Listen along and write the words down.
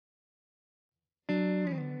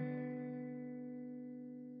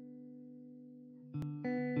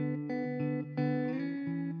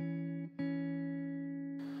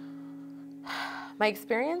My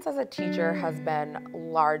experience as a teacher has been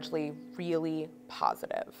largely really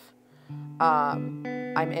positive.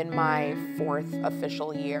 I'm in my 4th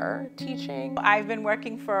official year teaching. I've been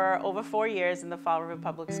working for over 4 years in the Fall River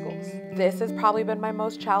Public Schools. This has probably been my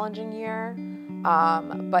most challenging year,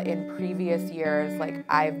 but in previous years,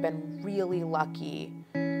 I've been really lucky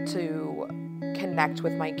to connect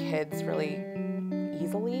with my kids really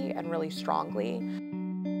easily and really strongly.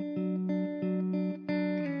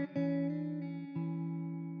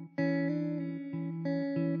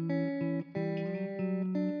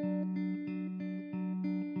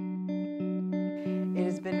 It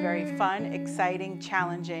has been very fun, exciting,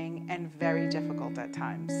 challenging, and very difficult at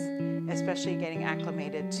times, especially getting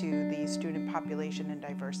acclimated to the student population and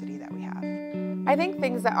diversity that we have. I think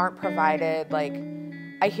things that aren't provided,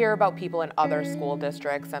 I hear about people in other school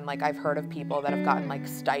districts, and I've heard of people that have gotten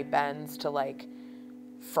stipends to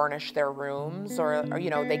furnish their rooms, or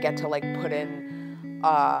they get to put in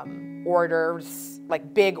orders,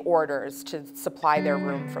 big orders to supply their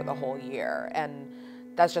room for the whole year, and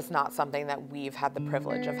that's just not something that we've had the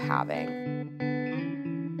privilege of having.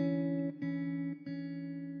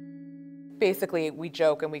 Basically, we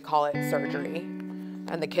joke and we call it surgery.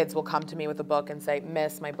 And the kids will come to me with a book and say,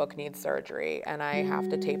 "Miss, my book needs surgery." And I have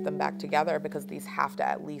to tape them back together because these have to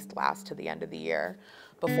at least last to the end of the year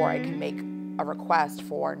before I can make a request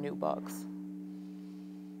for new books.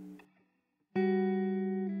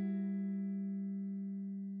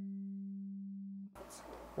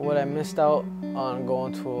 What I missed out on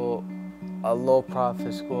going to a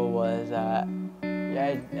low-profit school was that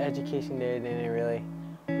education there didn't really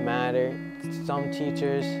matter. Some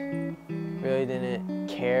teachers really didn't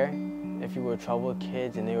care if you were troubled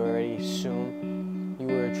kids, and they would already assume you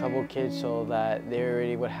were a troubled kid, so that they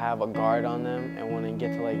already would have a guard on them and wouldn't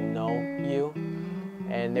get to know you.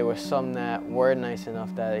 And there were some that were nice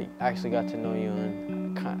enough that actually got to know you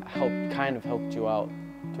and kind of helped you out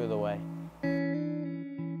through the way.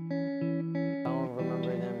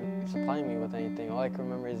 Supplying me with anything. All I can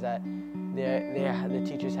remember is that the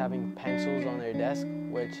teachers having pencils on their desk,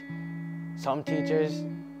 which some teachers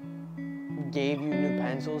gave you new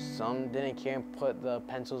pencils, some didn't care and put the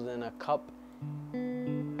pencils in a cup,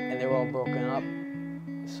 and they were all broken up.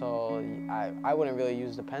 So I wouldn't really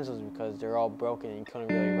use the pencils because they're all broken and you couldn't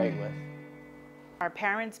really write with. Our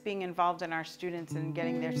parents being involved in our students and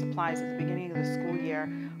getting their supplies at the beginning of the school year,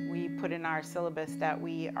 we put in our syllabus that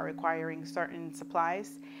we are requiring certain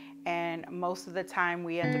supplies, and most of the time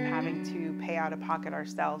we end up having to pay out of pocket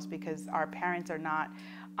ourselves because our parents are not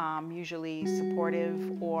usually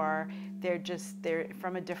supportive, or they're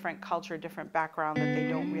from a different culture, different background, that they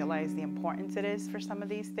don't realize the importance it is for some of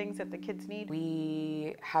these things that the kids need.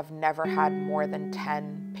 We have never had more than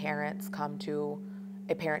 10 parents come to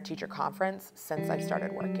a parent-teacher conference since I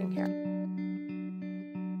started working here.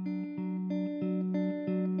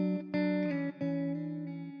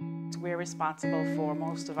 We're responsible for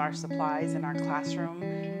most of our supplies in our classroom,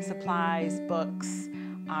 supplies, books,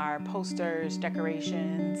 our posters,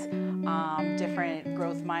 decorations, different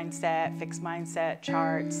growth mindset, fixed mindset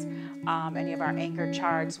charts, any of our anchor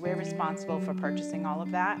charts. We're responsible for purchasing all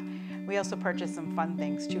of that. We also purchase some fun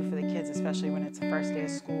things too for the kids, especially when it's the first day of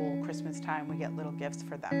school, Christmas time, we get little gifts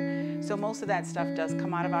for them. So most of that stuff does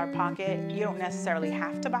come out of our pocket. You don't necessarily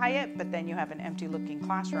have to buy it, but then you have an empty looking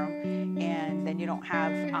classroom, and then you don't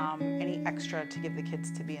have any extra to give the kids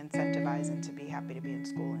to be incentivized and to be happy to be in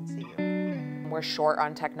school and see you. We're short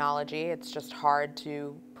on technology. It's just hard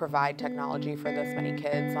to provide technology for this many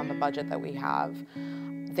kids on the budget that we have.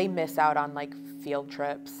 They miss out on field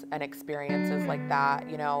trips and experiences like that.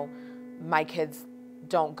 My kids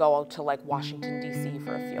don't go out to Washington, D.C.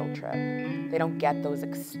 for a field trip. They don't get those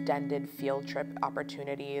extended field trip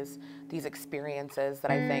opportunities, these experiences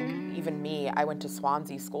that I think, even me, I went to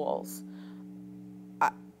Swansea schools.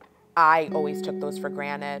 I always took those for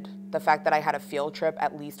granted. The fact that I had a field trip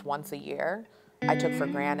at least once a year, I took for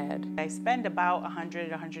granted. I spend about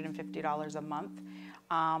 $100, $150 a month.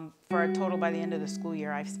 For a total, by the end of the school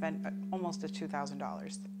year, I've spent almost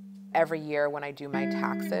 $2,000. Every year when I do my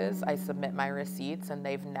taxes, I submit my receipts, and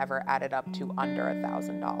they've never added up to under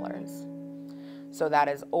 $1,000. So that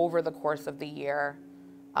is over the course of the year.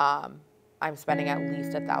 I'm spending at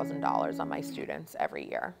least $1,000 on my students every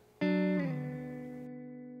year.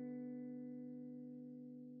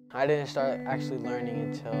 I didn't start actually learning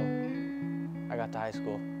until I got to high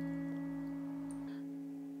school.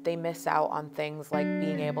 They miss out on things like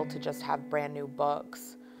being able to just have brand new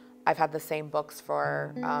books. I've had the same books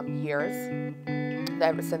for years,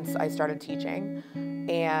 ever since I started teaching,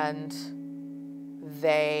 and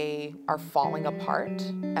they are falling apart,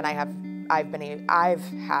 and I I've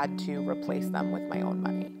had to replace them with my own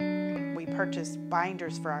money. We purchased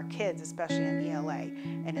binders for our kids, especially in ELA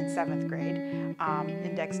and in 7th grade,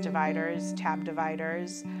 index dividers, tab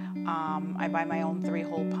dividers. I buy my own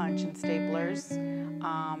 3-hole punch and staplers,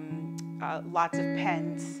 lots of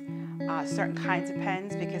pens, certain kinds of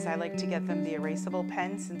pens, because I like to get them the erasable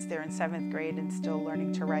pens since they're in 7th grade and still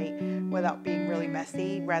learning to write without being really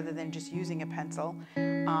messy, rather than just using a pencil.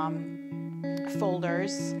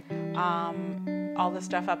 Folders, all the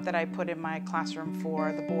stuff up that I put in my classroom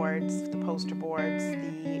for the boards, the poster boards,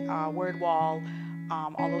 the word wall,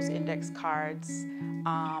 all those index cards.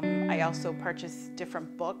 I also purchase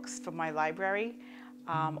different books for my library,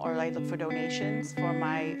 or I look for donations for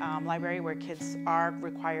my library where kids are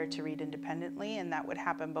required to read independently, and that would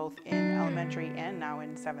happen both in elementary and now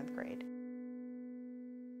in 7th grade.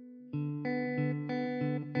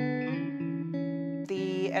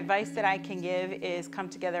 The advice that I can give is come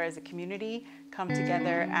together as a community, come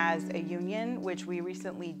together as a union, which we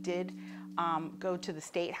recently did go to the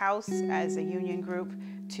State House as a union group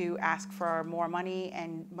to ask for more money,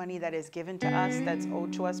 and money that is given to us that's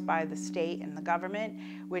owed to us by the state and the government,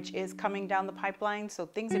 which is coming down the pipeline. So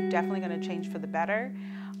things are definitely going to change for the better.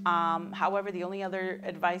 However, the only other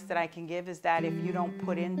advice that I can give is that if you don't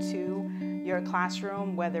put into your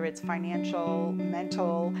classroom, whether it's financial,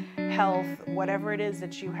 mental, health, whatever it is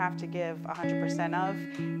that you have to give 100% of,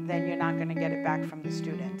 then you're not going to get it back from the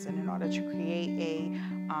students. And in order to create a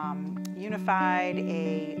unified,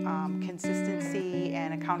 consistency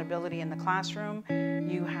and accountability in the classroom,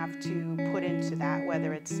 you have to put into that,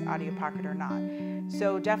 whether it's out of your pocket or not.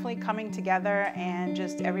 So definitely coming together and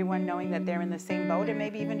just everyone knowing that they're in the same boat, and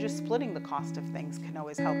maybe even just splitting the cost of things can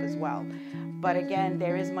always help as well. But again,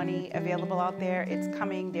 there is money available out there. It's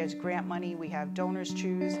coming. There's grant money. We have Donors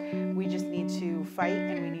Choose. We just need to fight,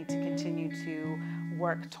 and we need to continue to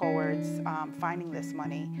work towards finding this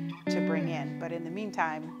money to bring in. But in the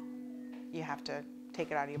meantime, you have to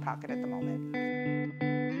take it out of your pocket at the moment.